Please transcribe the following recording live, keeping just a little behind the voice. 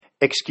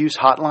Excuse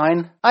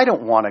hotline? I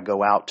don't want to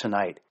go out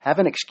tonight. Have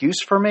an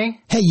excuse for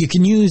me? Hey, you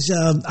can use,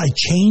 I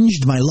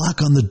changed my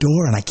lock on the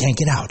door and I can't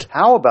get out.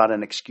 How about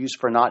an excuse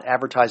for not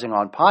advertising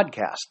on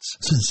podcasts?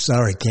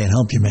 Sorry, can't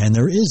help you, man.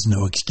 There is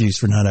no excuse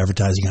for not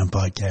advertising on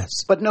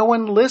podcasts. But no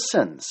one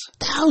listens.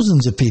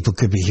 Thousands of people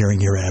could be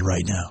hearing your ad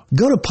right now.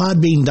 Go to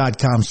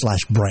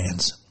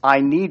podbean.com/brands.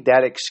 I need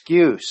that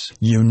excuse.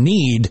 You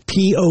need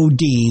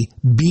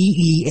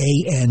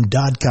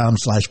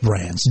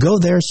podbean.com/brands. Go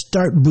there,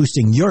 start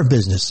boosting your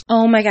business.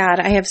 Oh my God,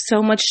 I have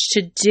so much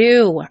to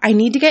do. I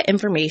need to get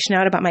information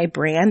out about my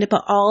brand,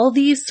 but all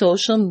these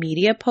social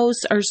media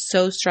posts are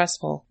so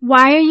stressful.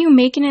 Why are you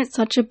making it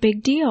such a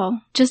big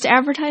deal? Just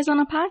advertise on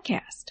a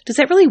podcast. Does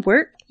that really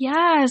work?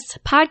 Yes,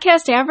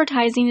 podcast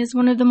advertising is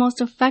one of the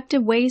most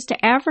effective ways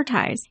to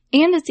advertise.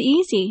 And it's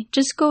easy.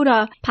 Just go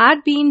to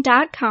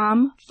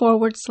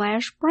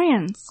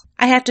podbean.com/brands.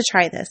 I have to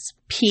try this.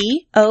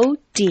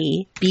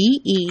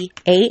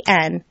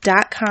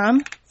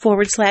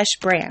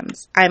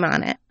 podbean.com/brands. I'm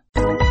on it.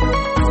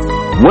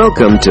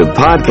 Welcome to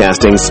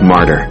Podcasting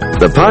Smarter,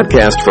 the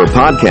podcast for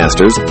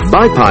podcasters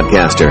by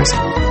podcasters.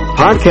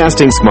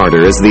 Podcasting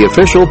Smarter is the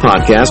official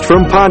podcast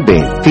from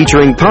Podbean,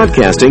 featuring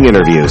podcasting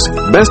interviews,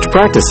 best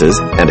practices,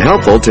 and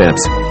helpful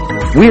tips.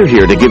 We're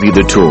here to give you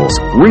the tools,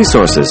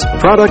 resources,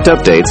 product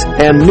updates,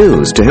 and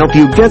news to help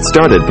you get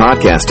started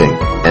podcasting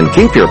and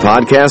keep your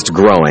podcast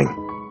growing.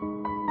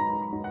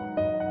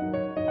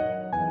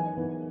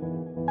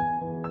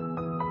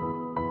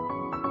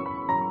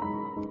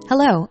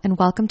 Hello, and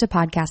welcome to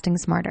Podcasting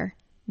Smarter.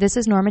 This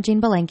is Norma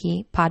Jean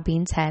Belenke,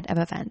 Podbean's head of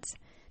events.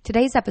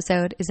 Today's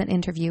episode is an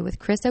interview with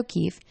Chris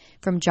O'Keefe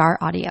from Jar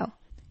Audio.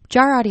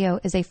 Jar Audio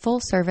is a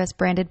full-service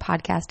branded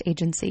podcast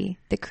agency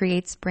that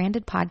creates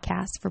branded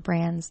podcasts for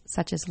brands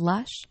such as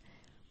Lush,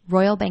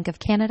 Royal Bank of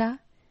Canada,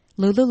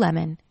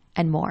 Lululemon,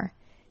 and more.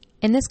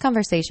 In this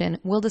conversation,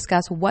 we'll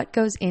discuss what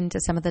goes into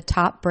some of the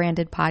top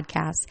branded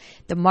podcasts,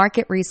 the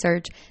market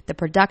research, the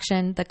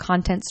production, the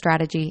content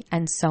strategy,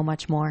 and so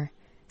much more.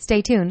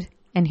 Stay tuned,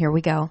 and here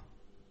we go.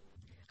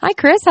 Hi,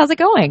 Chris. How's it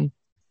going?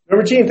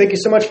 Norma Jean, thank you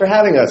so much for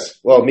having us.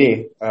 Well,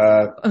 me,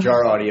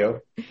 Jar Audio.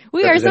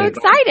 We are so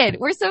excited.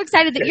 We're so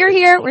excited that you're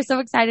here. We're so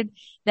excited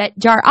that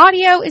Jar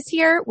Audio is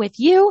here with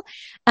you.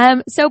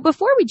 So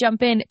before we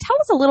jump in, tell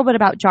us a little bit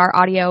about Jar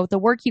Audio, the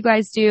work you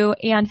guys do,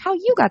 and how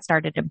you got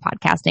started in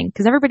podcasting,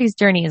 because everybody's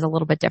journey is a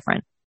little bit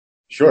different.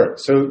 Sure.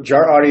 So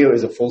Jar Audio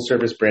is a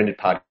full-service branded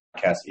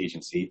podcast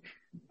agency,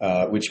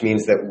 which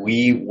means that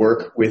we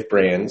work with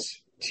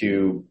brands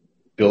to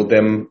build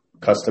them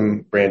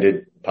custom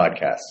branded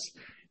podcasts.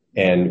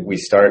 And we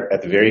start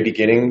at the very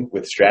beginning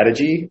with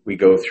strategy. We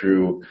go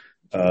through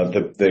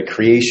the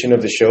creation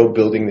of the show,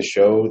 building the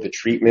show, the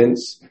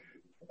treatments,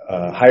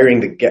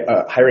 hiring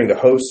the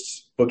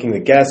hosts, booking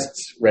the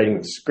guests, writing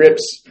the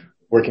scripts,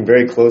 working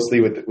very closely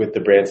with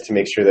the brands to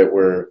make sure that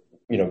we're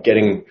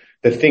getting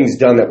the things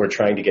done that we're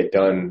trying to get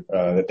done,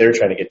 that they're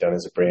trying to get done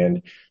as a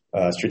brand,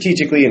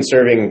 strategically, and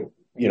serving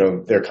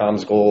their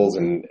comms goals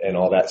and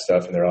all that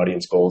stuff and their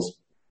audience goals.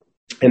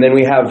 And then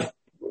we have,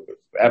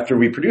 after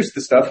we produce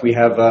the stuff, we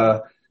have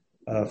a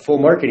full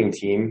marketing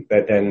team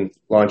that then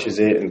launches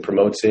it and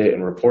promotes it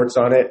and reports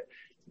on it.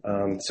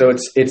 So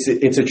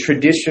it's a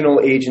traditional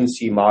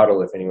agency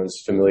model, if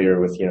anyone's familiar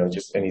with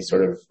just any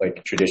sort of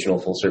like traditional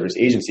full service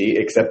agency,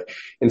 except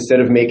instead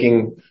of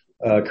making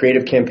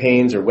creative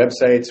campaigns or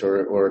websites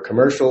or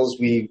commercials,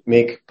 we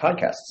make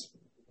podcasts.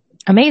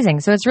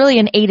 Amazing. So it's really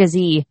an A to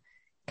Z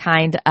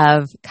kind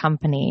of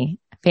company.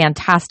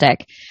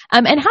 Fantastic.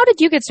 And how did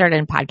you get started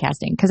in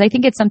podcasting? Because I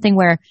think it's something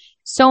where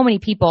so many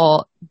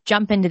people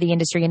jump into the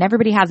industry and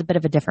everybody has a bit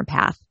of a different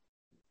path.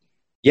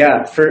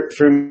 Yeah, for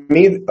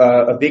me,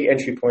 a big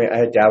entry point, I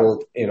had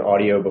dabbled in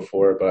audio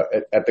before, but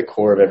at the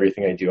core of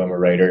everything I do, I'm a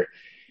writer.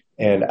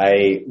 And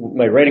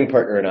my writing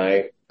partner and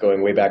I,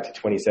 going way back to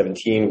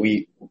 2017,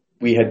 we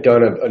had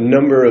done a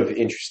number of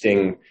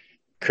interesting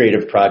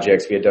creative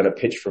projects. We had done a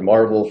pitch for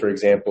Marvel, for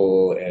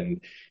example,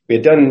 and we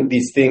had done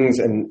these things,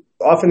 and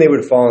often they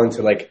would fall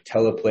into like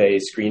teleplay,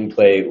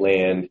 screenplay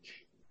land.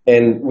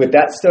 And with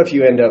that stuff,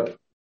 you end up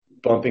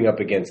bumping up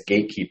against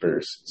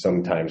gatekeepers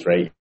sometimes,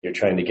 right? You're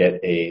trying to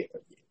get a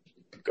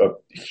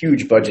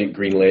huge budget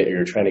greenlit, or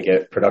you're trying to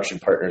get production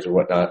partners or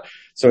whatnot.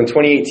 So in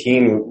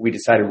 2018, we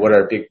decided what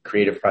our big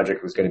creative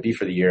project was going to be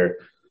for the year.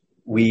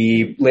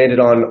 We landed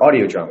on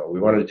audio drama. We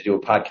wanted to do a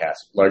podcast,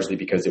 largely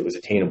because it was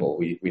attainable.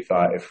 We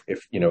thought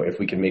if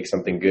we can make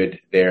something good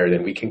there,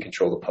 then we can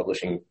control the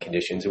publishing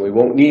conditions, and we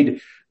won't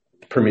need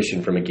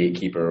permission from a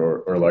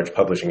gatekeeper or a large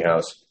publishing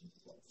house.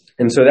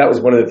 And so that was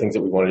one of the things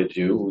that we wanted to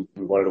do.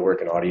 We wanted to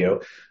work in audio.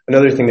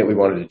 Another thing that we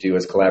wanted to do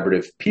as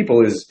collaborative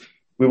people is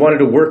we wanted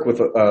to work with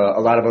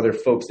a lot of other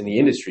folks in the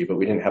industry, but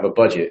we didn't have a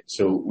budget.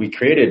 So we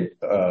created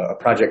a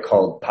project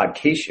called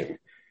Podcation,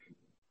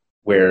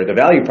 where the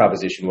value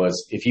proposition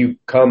was, if you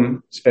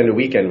come spend a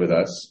weekend with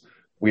us,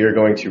 we are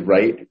going to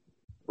write,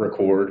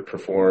 record,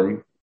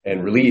 perform,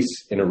 and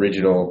release an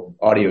original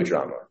audio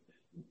drama.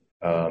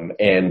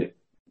 And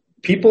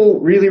people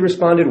really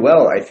responded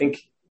well. I think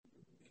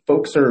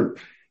folks are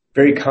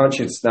very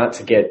conscious not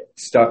to get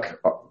stuck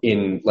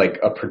in like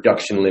a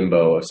production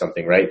limbo of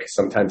something, right? Because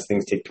sometimes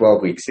things take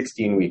 12 weeks,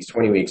 16 weeks,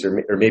 20 weeks,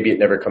 or maybe it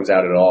never comes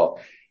out at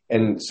all.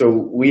 And so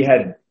we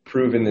had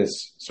proven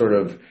this sort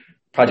of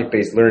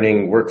project-based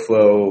learning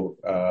workflow,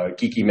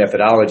 geeky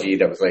methodology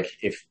that was like,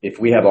 if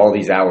we have all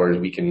these hours,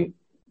 we can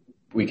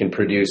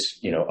produce,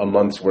 a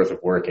month's worth of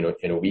work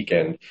in a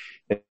weekend.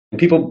 And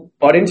people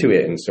bought into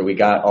it. And so we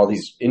got all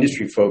these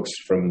industry folks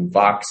from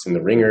Vox and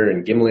The Ringer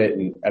and Gimlet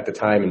and at the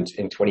time in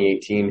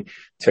 2018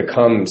 to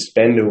come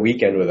spend a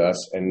weekend with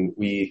us. And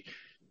we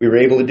were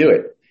able to do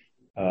it.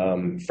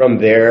 From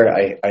there,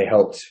 I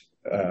helped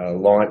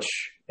launch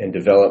and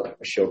develop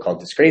a show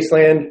called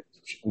Disgraceland,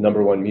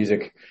 #1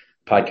 music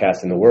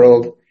podcast in the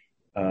world.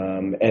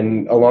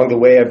 And along the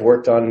way, I've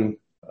worked on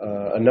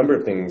a number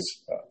of things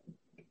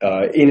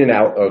in and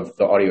out of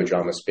the audio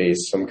drama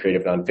space, some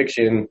creative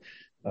nonfiction,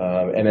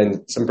 and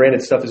then some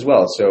branded stuff as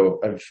well.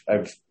 So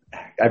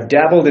I've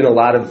dabbled in a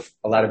lot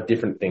of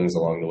different things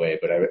along the way,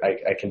 but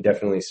I can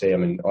definitely say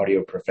I'm an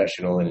audio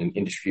professional and an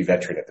industry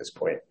veteran at this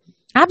point.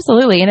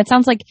 Absolutely. And it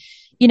sounds like,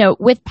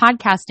 with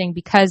podcasting,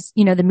 because,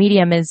 the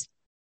medium is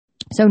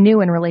so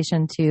new in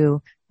relation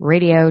to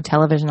radio,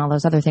 television, all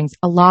those other things,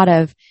 a lot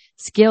of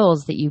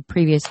skills that you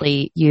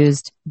previously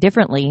used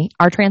differently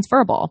are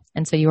transferable.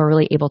 And so you are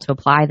really able to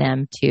apply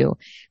them to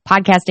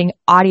podcasting,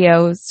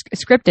 audio,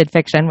 scripted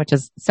fiction, which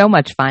is so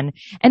much fun.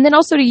 And then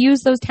also to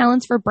use those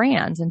talents for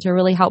brands and to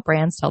really help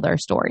brands tell their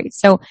stories.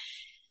 So,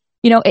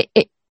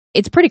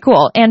 it's pretty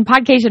cool. And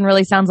Podcation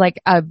really sounds like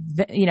a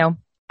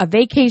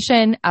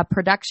vacation, a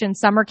production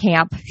summer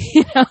camp,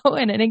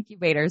 and an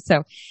incubator.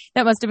 So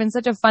that must have been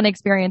such a fun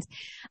experience.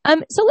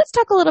 So let's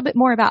talk a little bit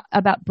more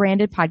about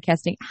branded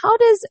podcasting. How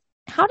does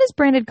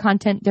branded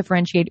content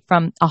differentiate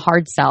from a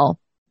hard sell?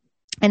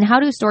 And how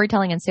do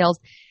storytelling and sales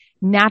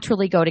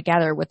naturally go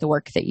together with the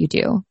work that you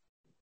do?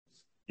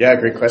 Yeah,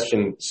 great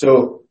question.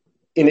 So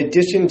in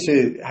addition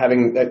to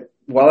having that,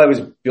 while I was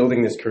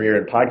building this career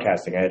in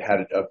podcasting, I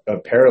had a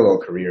parallel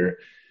career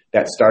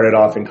that started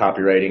off in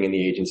copywriting in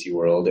the agency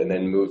world and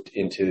then moved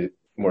into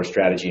more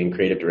strategy and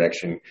creative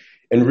direction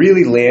and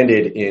really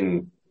landed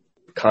in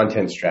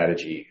content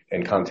strategy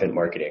and content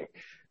marketing.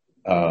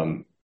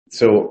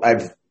 So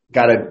I've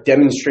got a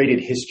demonstrated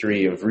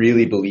history of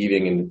really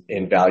believing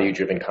in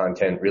value-driven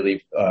content,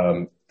 really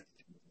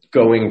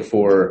going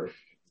for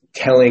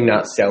telling,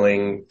 not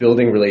selling,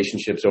 building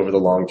relationships over the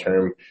long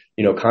term.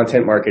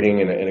 Content marketing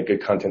and a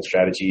good content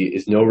strategy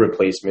is no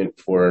replacement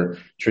for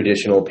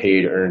traditional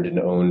paid, earned, and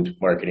owned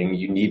marketing.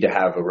 You need to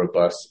have a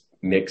robust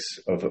mix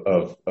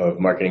of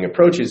marketing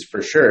approaches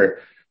for sure.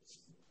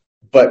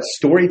 But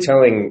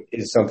storytelling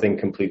is something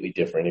completely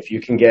different. If you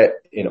can get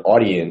an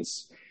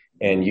audience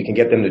and you can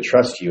get them to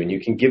trust you and you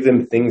can give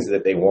them things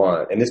that they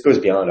want, and this goes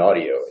beyond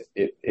audio,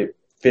 it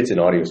fits in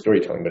audio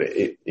storytelling, but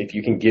if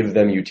you can give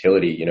them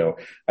utility,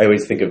 I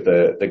always think of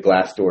the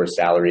Glassdoor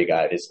salary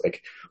guide as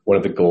like one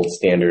of the gold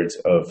standards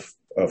of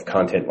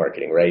content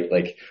marketing, right?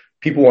 Like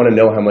people want to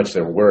know how much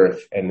they're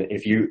worth. And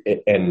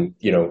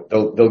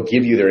they'll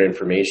give you their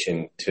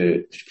information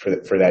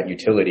for that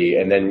utility.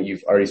 And then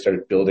you've already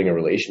started building a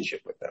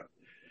relationship with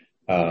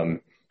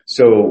them.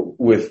 So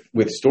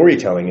with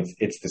storytelling,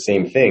 it's the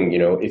same thing.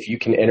 If you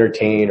can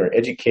entertain or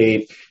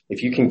educate,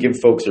 if you can give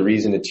folks a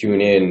reason to tune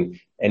in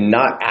and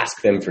not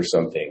ask them for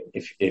something,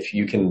 if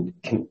you can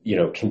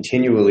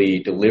continually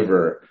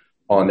deliver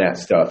on that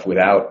stuff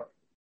without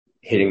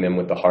hitting them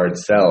with the hard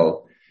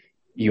sell,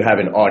 you have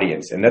an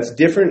audience, and that's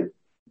different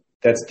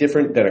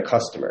than a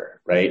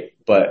customer, right?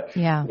 But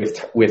yeah,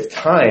 with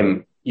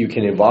time, you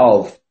can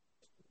evolve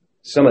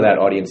some of that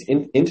audience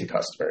into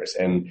customers.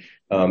 And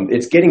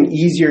it's getting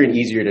easier and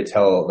easier to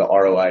tell the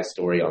ROI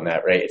story on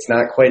that, right? It's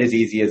not quite as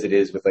easy as it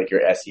is with like your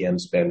SEM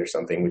spend or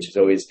something, which is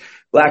always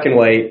black and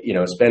white,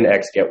 spend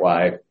X, get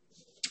Y.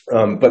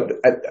 But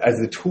as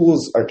the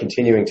tools are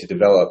continuing to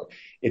develop,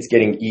 it's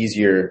getting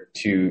easier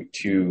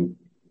to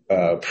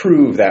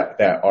prove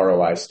that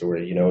ROI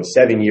story.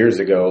 7 years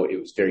ago, it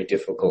was very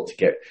difficult to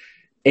get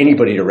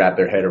anybody to wrap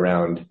their head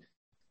around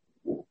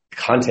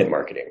content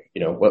marketing.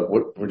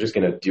 What we're just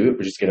going to do it.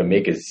 We're just going to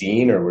make a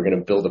zine, or we're going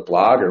to build a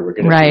blog, or we're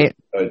going to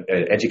do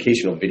an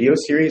educational video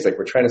series. Like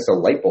we're trying to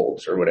sell light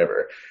bulbs or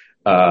whatever.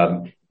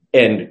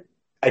 And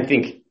I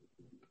think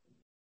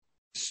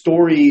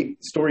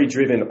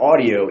story-driven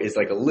audio is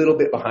like a little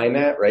bit behind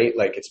that, right?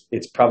 Like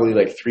it's probably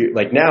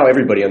like now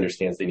everybody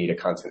understands they need a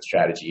content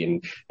strategy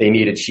and they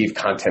need a chief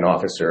content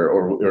officer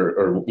or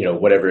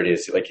whatever it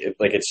is.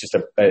 It's just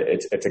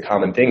it's a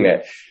common thing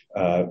that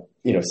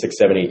 6,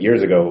 7, 8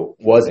 years ago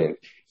wasn't.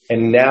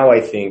 And now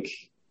I think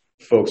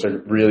folks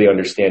are really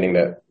understanding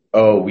that,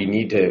 we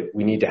need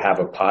to have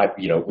a podcast.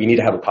 We need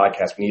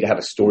to have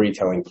a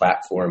storytelling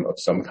platform of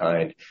some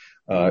kind.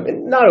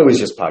 And not always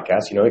just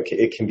podcasts,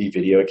 it can be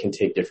video, it can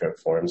take different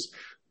forms.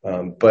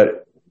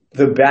 But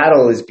the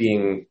battle is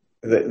being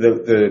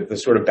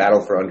the sort of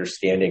battle for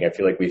understanding. I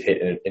feel like we've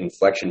hit an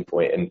inflection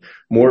point, and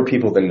more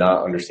people than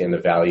not understand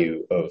the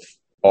value of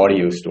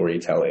audio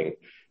storytelling.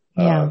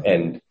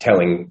 and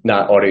telling,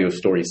 not audio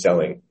story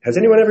selling. Has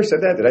anyone ever said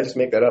that? Did I just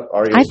make that up?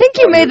 I think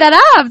you made that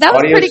up. That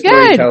was pretty good.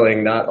 Audio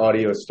storytelling, not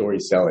audio story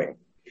selling.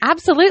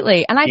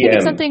 Absolutely. And I think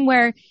it's something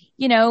where,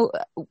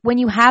 when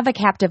you have a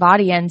captive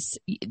audience,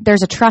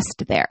 there's a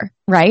trust there,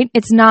 right?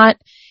 It's not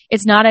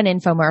an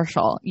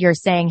infomercial. You're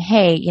saying,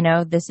 hey,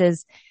 this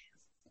is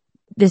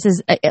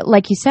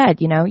like you said,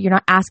 you're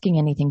not asking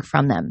anything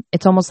from them.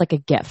 It's almost like a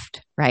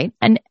gift, right?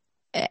 And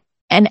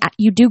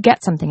you do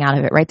get something out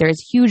of it, right? There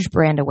is huge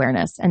brand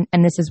awareness.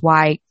 And this is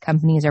why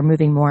companies are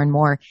moving more and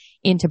more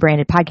into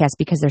branded podcasts,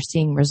 because they're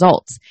seeing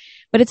results.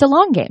 But it's a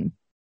long game,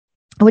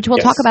 which we'll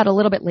talk about a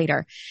little bit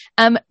later.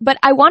 But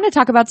I want to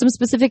talk about some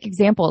specific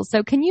examples.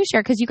 So can you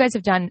share, because you guys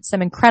have done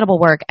some incredible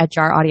work at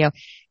Jar Audio,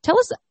 tell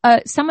us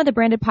some of the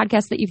branded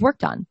podcasts that you've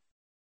worked on.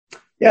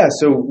 Yeah,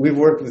 so we've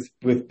worked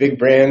with big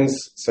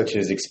brands such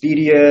as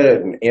Expedia,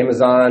 and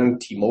Amazon,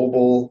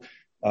 T-Mobile,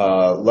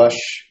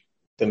 Lush,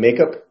 the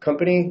makeup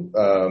company,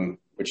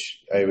 which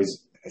I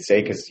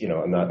say because,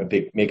 I'm not a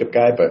big makeup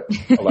guy, but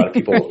a lot of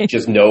people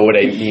just know what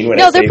I mean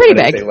when I say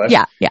Lush.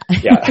 Yeah.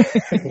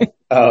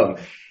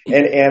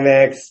 And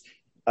Amex,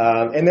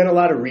 and then a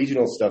lot of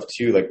regional stuff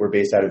too. Like, we're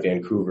based out of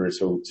Vancouver.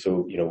 So,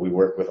 we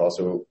work with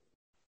also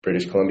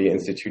British Columbia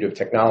Institute of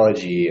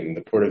Technology and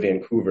the Port of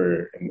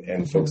Vancouver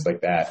and folks like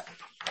that.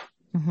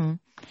 Mm-hmm.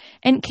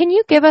 And can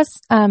you give us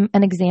an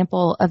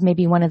example of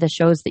maybe one of the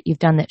shows that you've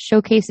done that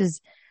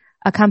showcases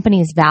a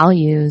company's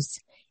values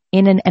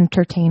in an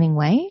entertaining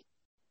way?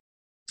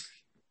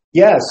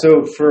 Yeah.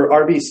 So for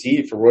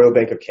RBC, for Royal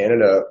Bank of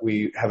Canada,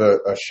 we have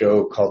a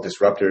show called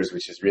Disruptors,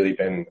 which has really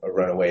been a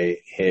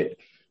runaway hit.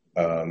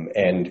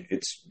 And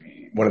it's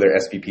one of their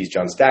SVPs,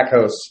 John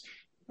Stackhouse,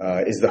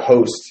 is the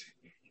host.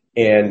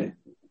 And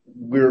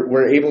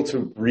we're able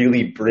to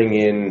really bring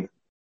in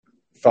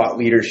thought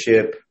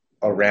leadership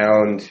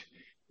around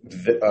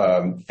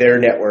their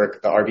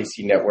network, the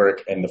RBC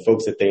network, and the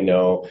folks that they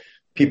know,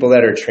 people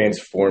that are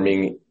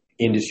transforming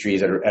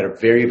industries at a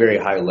very, very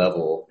high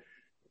level.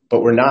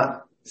 But we're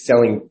not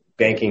selling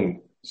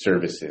banking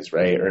services,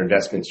 right, or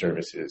investment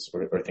services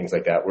or things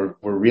like that. We're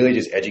really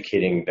just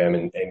educating them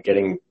and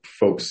getting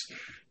folks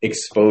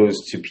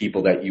exposed to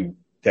people that you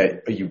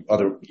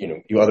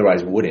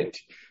otherwise wouldn't.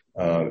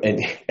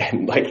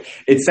 And like,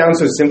 it sounds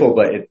so simple,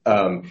 but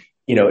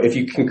if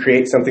you can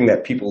create something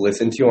that people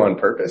listen to on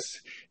purpose,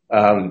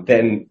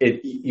 then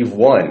you've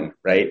won,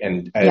 right?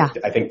 And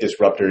I think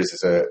Disruptors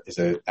is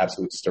a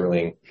absolute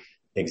sterling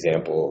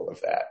example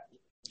of that.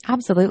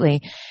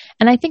 Absolutely.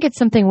 And I think it's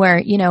something where,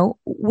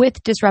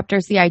 with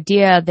Disruptors, the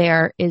idea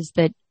there is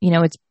that,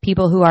 it's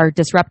people who are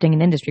disrupting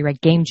an industry, right?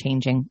 Game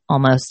changing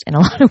almost in a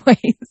lot of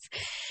ways.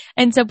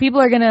 And so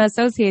people are going to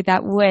associate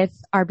that with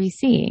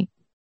RBC.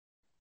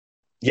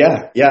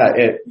 Yeah.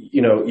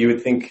 You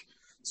would think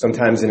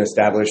sometimes an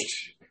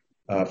established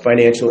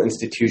financial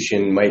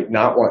institution might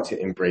not want to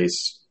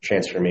embrace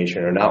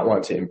transformation or not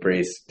want to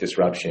embrace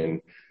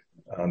disruption.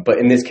 But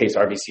in this case,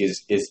 RBC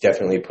is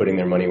definitely putting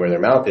their money where their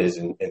mouth is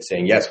and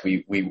saying, yes,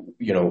 we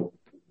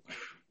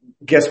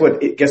guess what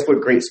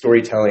great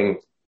storytelling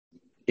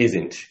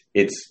isn't.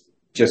 It's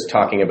just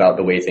talking about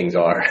the way things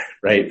are,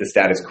 right? The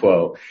status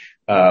quo.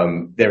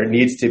 There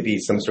needs to be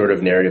some sort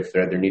of narrative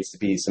thread. There needs to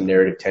be some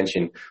narrative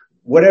tension.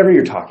 Whatever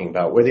you're talking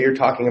about, whether you're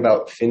talking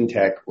about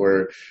fintech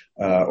or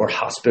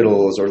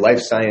hospitals or life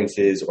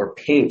sciences or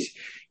paint,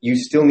 you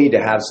still need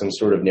to have some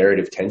sort of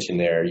narrative tension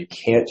there. You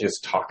can't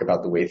just talk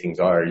about the way things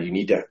are.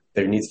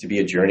 There needs to be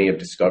a journey of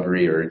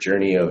discovery or a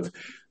journey of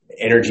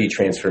energy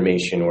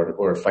transformation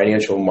or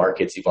financial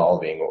markets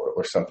evolving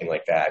or something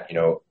like that.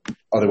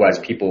 Otherwise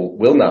people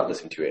will not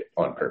listen to it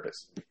on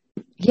purpose.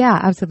 Yeah,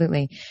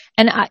 absolutely.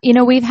 And,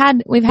 we've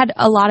had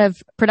a lot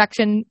of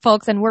production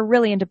folks, and we're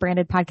really into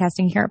branded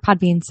podcasting here at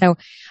Podbean. So,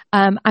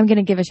 I'm going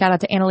to give a shout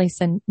out to Annalise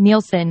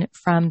Nielsen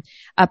from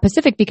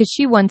Pacific, because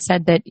she once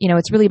said that,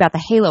 it's really about the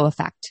halo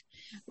effect,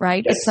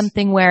 right? Yes. It's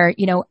something where,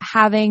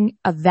 having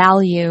a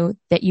value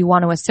that you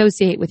want to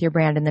associate with your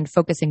brand and then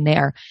focusing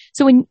there.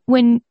 So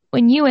when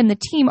you and the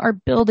team are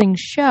building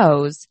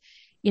shows,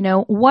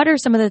 what are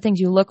some of the things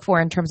you look for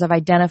in terms of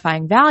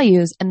identifying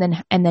values and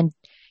then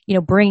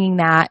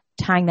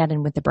tying that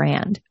in with the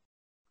brand?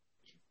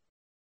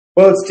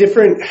 Well, it's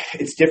different.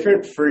 It's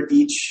different for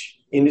each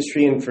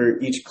industry and for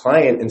each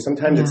client. And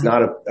sometimes it's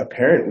not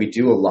apparent. We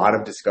do a lot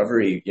of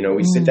discovery.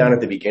 We sit down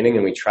at the beginning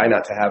and we try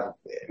not to have,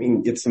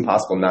 it's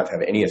impossible not to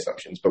have any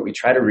assumptions, but we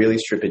try to really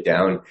strip it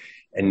down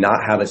and not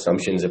have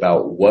assumptions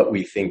about what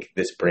we think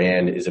this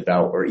brand is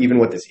about or even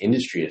what this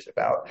industry is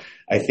about.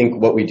 I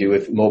think what we do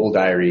with Mobile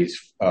Diaries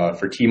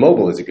for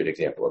T-Mobile is a good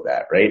example of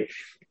that, right?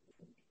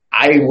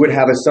 I would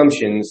have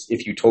assumptions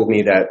if you told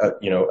me that,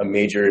 a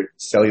major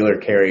cellular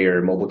carrier,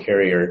 mobile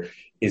carrier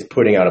is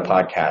putting out a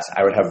podcast.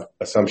 I would have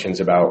assumptions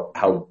about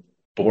how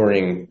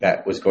boring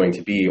that was going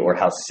to be or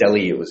how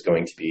silly it was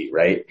going to be,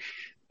 right?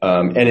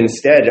 And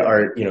instead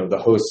the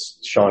hosts,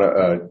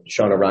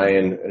 Shauna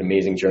Ryan, an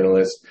amazing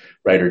journalist,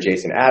 writer,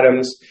 Jason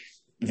Adams,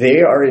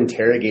 they are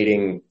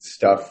interrogating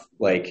stuff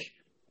like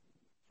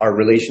our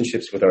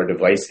relationships with our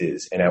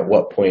devices and at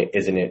what point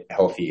isn't it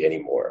healthy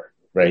anymore?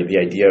 right? The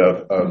idea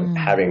of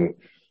having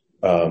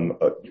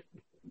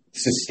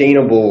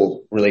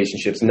sustainable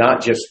relationships,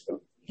 not just,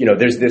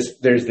 there's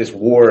this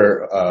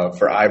war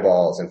for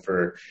eyeballs and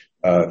for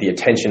the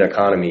attention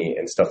economy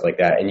and stuff like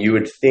that. And you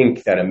would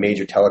think that a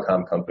major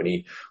telecom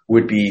company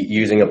would be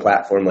using a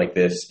platform like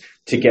this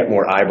to get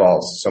more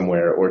eyeballs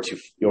somewhere, or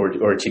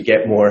to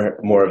get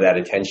more of that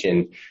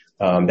attention.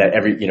 That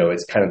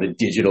it's kind of the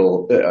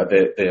digital,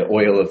 the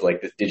oil of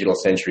like the digital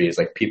century is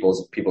like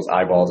people's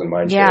eyeballs and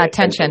mind. Yeah,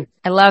 attention.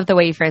 I love the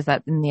way you phrase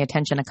that, in the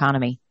attention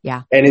economy.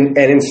 Yeah, and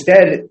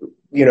instead,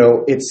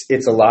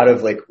 it's a lot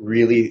of like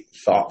really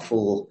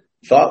thoughtful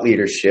thought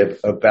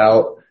leadership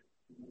about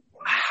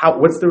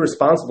what's the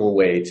responsible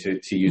way to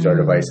use our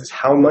devices.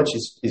 How much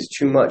is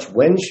too much?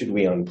 When should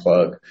we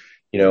unplug?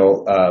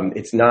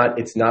 It's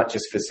not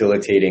just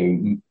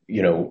facilitating,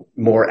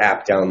 more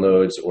app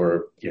downloads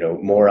or,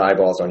 more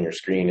eyeballs on your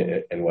screen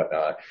and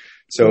whatnot.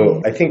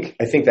 So I think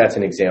that's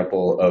an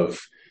example of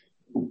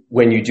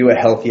when you do a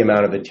healthy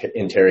amount of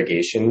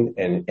interrogation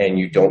and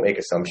you don't make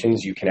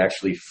assumptions, you can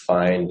actually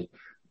find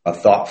a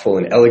thoughtful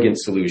and elegant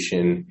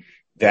solution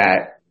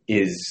that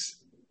is,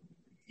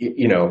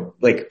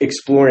 like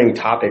exploring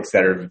topics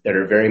that are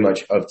very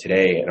much of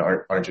today and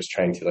aren't just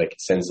trying to like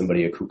send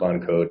somebody a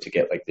coupon code to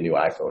get like the new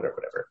iPhone or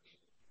whatever.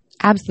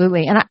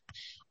 Absolutely. And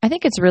I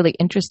think it's really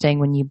interesting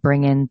when you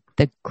bring in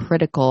the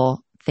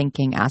critical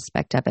thinking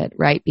aspect of it,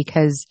 right?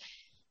 Because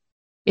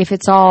if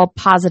it's all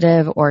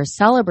positive or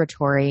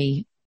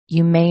celebratory,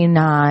 you may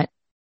not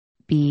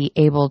be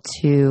able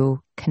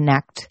to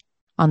connect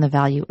on the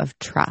value of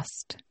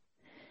trust.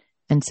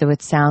 And so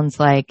it sounds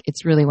like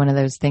it's really one of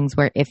those things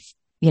where if,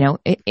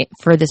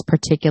 for this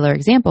particular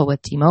example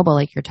with T-Mobile,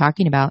 like you're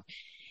talking about,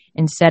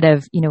 instead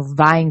of,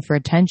 vying for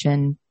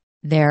attention,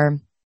 they're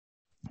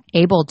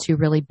able to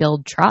really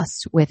build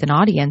trust with an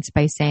audience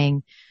by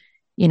saying,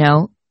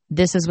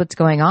 this is what's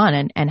going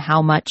on and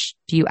how much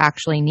do you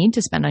actually need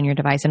to spend on your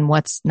device and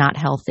what's not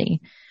healthy.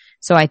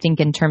 So I think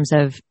in terms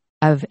of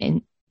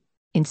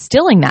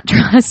instilling that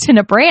trust in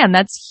a brand,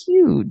 that's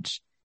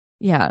huge.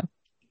 Yeah.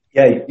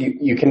 Yeah.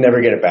 You can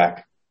never get it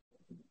back.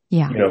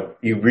 Yeah.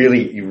 You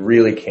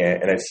really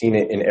can't. And I've seen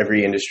it in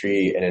every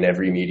industry and in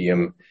every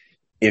medium.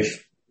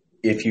 If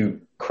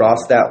you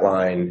cross that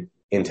line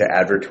into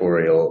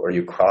advertorial, or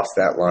you cross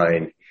that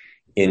line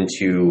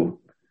into,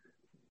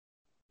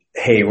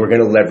 hey, we're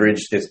going to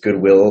leverage this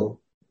goodwill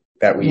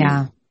that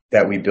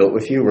we built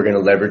with you. We're going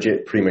to leverage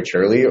it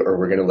prematurely, or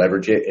we're going to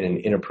leverage it in an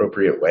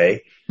inappropriate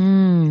way.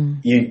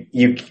 There's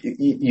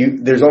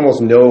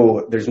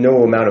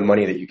no amount of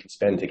money that you can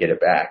spend to get it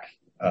back.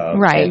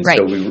 Right.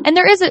 So and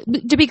there is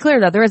to be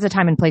clear though, there is a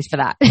time and place for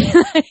that.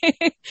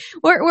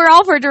 We're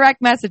all for direct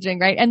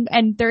messaging, right?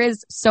 And there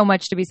is so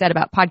much to be said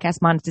about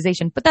podcast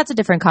monetization, but that's a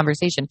different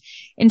conversation.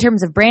 In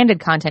terms of branded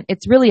content,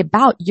 it's really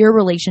about your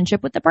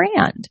relationship with the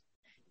brand.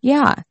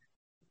 Yeah.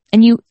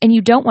 And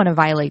you don't want to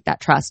violate that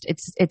trust.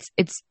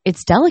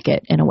 It's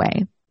delicate in a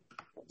way.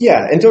 Yeah.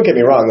 And don't get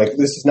me wrong. Like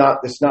this is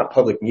not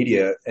public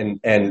media,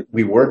 and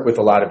we work with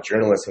a lot of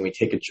journalists and we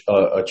take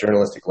a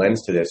journalistic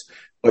lens to this,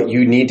 but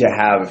you need to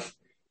have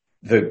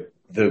the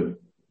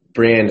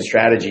brand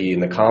strategy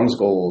and the comms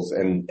goals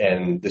and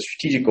the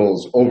strategic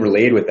goals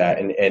overlaid with that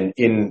and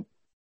in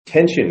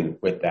tension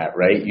with that,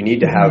 right? You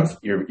need to have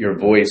your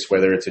voice,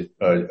 whether it's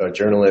a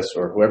journalist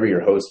or whoever your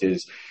host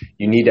is,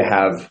 you need to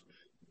have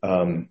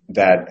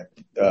that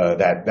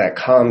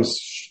comms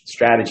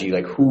strategy,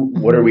 like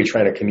what are we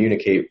trying to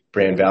communicate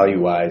brand value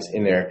wise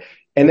in there?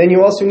 And then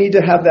you also need to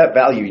have that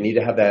value. You need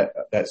to have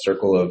that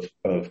circle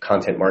of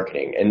content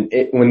marketing. And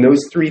when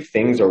those three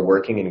things are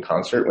working in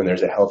concert, when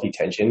there's a healthy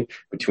tension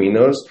between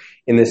those,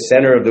 in the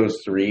center of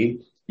those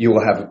three, you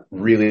will have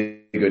really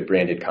good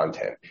branded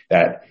content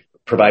that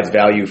provides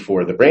value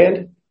for the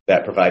brand,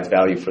 that provides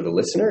value for the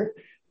listener,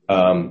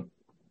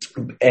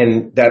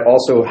 and that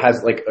also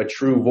has like a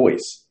true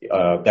voice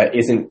that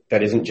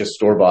isn't just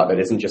store-bought, that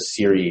isn't just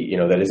Siri,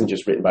 that isn't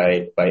just written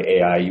by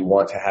AI. You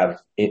want to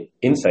have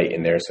insight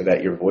in there so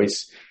that your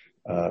voice,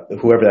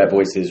 whoever that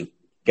voice is,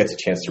 gets a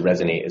chance to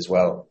resonate as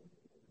well.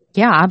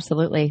 Yeah,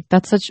 absolutely.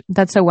 That's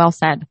so well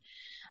said.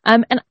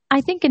 And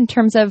I think in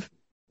terms of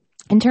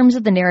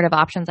the narrative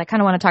options, I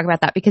kind of want to talk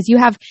about that because you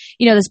have,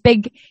 this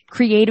big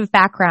creative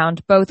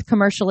background, both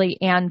commercially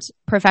and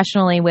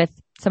professionally, with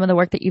some of the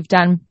work that you've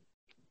done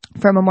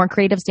from a more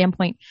creative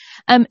standpoint.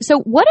 So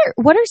what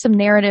are some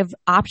narrative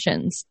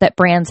options that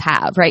brands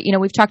have, right?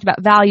 We've talked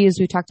about values.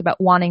 We've talked about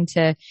wanting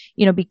to,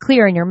 be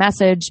clear in your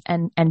message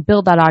and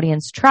build that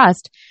audience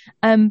trust.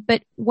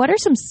 But what are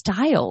some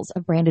styles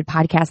of branded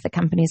podcasts that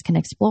companies can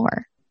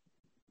explore?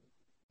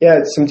 Yeah,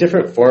 some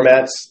different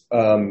formats.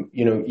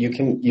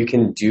 You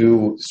can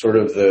do sort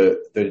of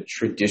the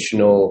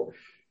traditional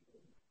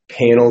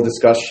panel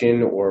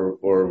discussion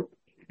or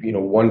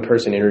one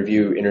person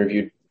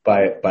interviewed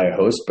by a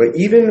host. But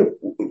even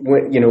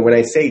when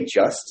I say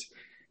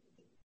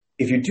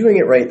if you're doing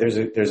it right,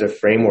 there's a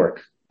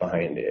framework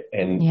behind it.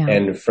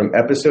 And from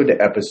episode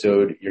to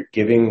episode, you're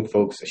giving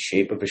folks a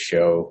shape of a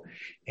show,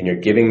 and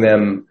you're giving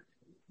them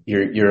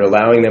You're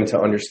allowing them to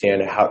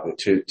understand how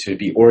to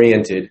be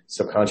oriented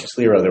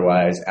subconsciously or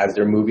otherwise as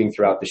they're moving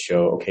throughout the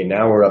show. Okay,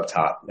 now we're up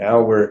top.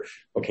 Now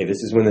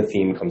this is when the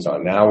theme comes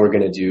on. Now we're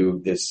going to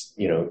do this,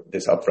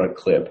 this upfront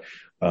clip.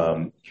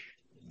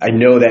 I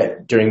know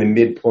that during the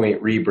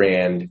midpoint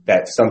rebrand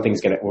that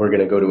we're going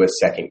to go to a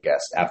second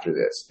guest after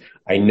this.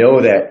 I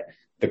know that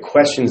the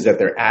questions that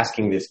they're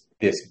asking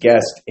this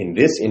guest in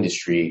this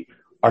industry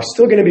are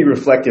still going to be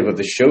reflective of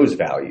the show's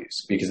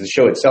values, because the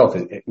show itself,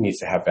 it needs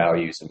to have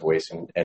values and voice and